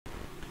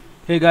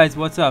Hey guys,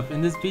 what's up?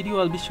 In this video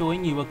I'll be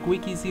showing you a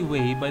quick easy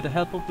way by the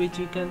help of which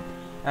you can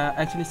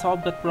actually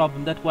solve that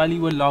problem that while you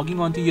were logging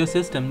onto your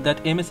system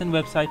that MSN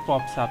website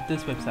pops up.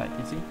 This website,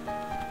 you see,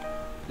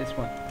 this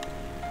one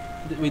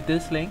with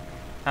this link,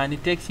 and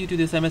it takes you to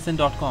this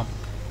msn.com.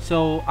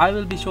 So I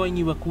will be showing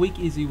you a quick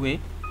easy way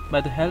by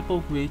the help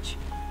of which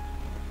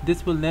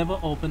this will never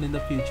open in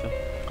the future.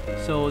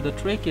 So the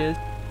trick is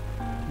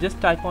just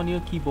type on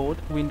your keyboard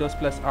Windows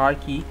plus R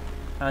key,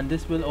 and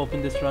this will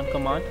open this run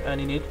command, and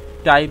in it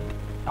type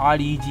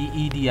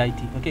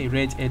regedit, okay,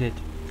 regedit,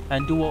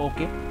 and do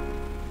OK.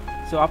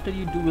 So after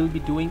you will be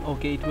doing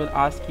OK, it will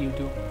ask you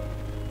to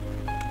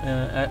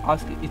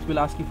it will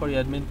ask you for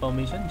your admin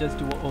permission. Just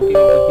do OK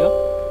over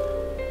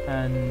here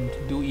and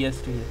do yes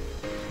to it.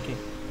 Okay,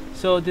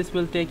 so this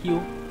will take you,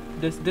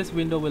 this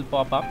window will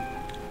pop up.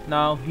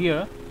 Now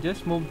here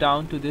just move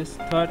down to this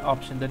third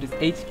option, that is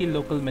HK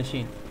local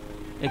machine.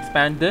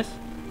 Expand this,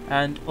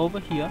 and over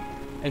here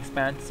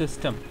expand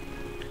system.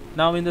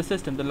 Now in the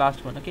system, the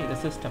last one, okay, the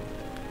system.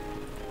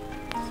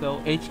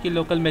 So HK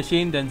local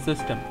machine, then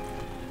system.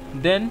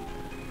 Then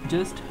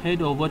just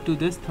head over to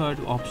this third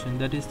option,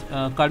 that is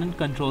current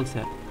control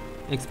set.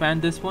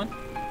 Expand this one,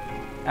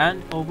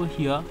 and over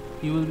here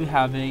you will be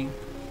having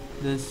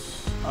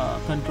this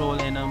control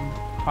enum,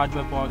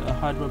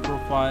 hardware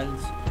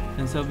profiles,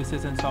 and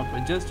services and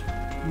software. Just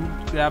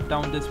grab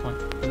down this one,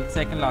 the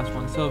second last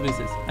one,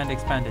 services, and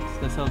expand it,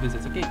 the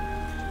services. Okay,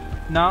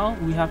 now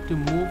we have to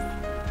move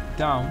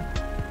down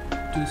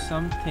to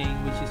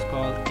something which is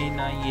called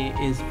NIA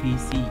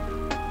SVC.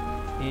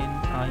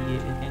 NIA,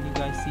 can you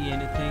guys see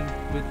anything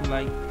with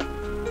like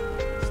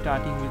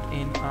starting with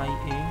NIA?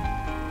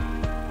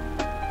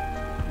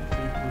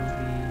 Okay, it will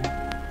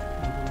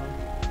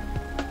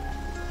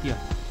be here.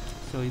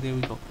 So there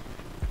we go,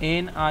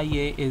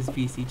 NIA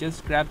SVC.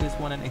 Just grab this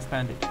one and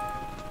expand it,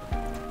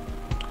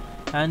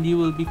 and you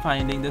will be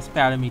finding this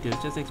parameters.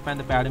 Just expand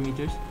the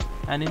parameters,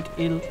 and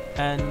in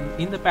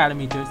the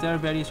parameters there are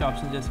various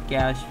options, just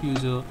cache,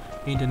 user,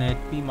 internet,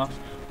 PMUX,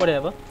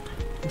 whatever.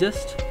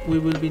 Just we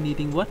will be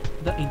needing what?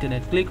 The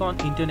internet. Click on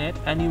internet,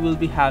 and you will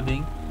be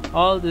having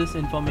all this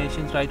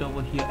information right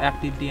over here.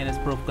 Active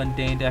DNS probe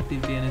contained,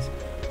 active DNS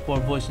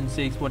for version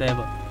 6,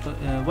 whatever. So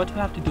what you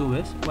have to do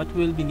is, what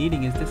we will be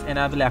needing is this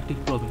enable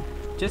active probing.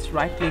 Just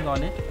right click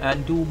on it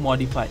and do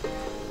modify,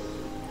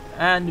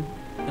 and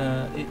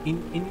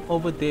in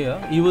over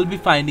there you will be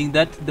finding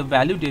that the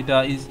value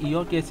data is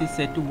your case is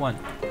set to 1.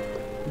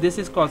 This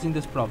is causing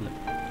this problem,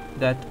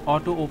 that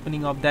auto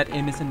opening of that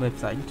MSN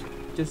website.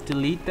 Just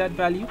delete that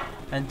value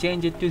and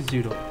change it to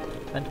 0,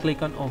 and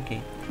click on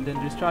OK.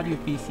 Then restart your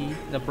PC.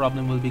 The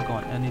problem will be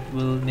gone and it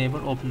will never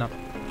open up.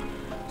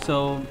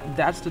 So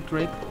that's the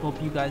trick.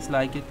 Hope you guys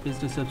like it. Please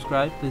do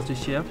subscribe, please do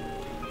share,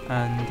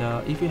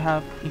 and if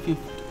you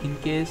in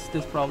case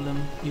this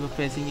problem, you are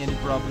facing any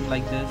problem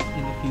like this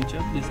in the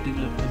future, please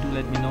do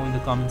let me know in the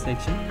comment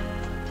section.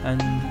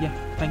 And yeah,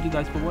 thank you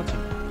guys for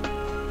watching.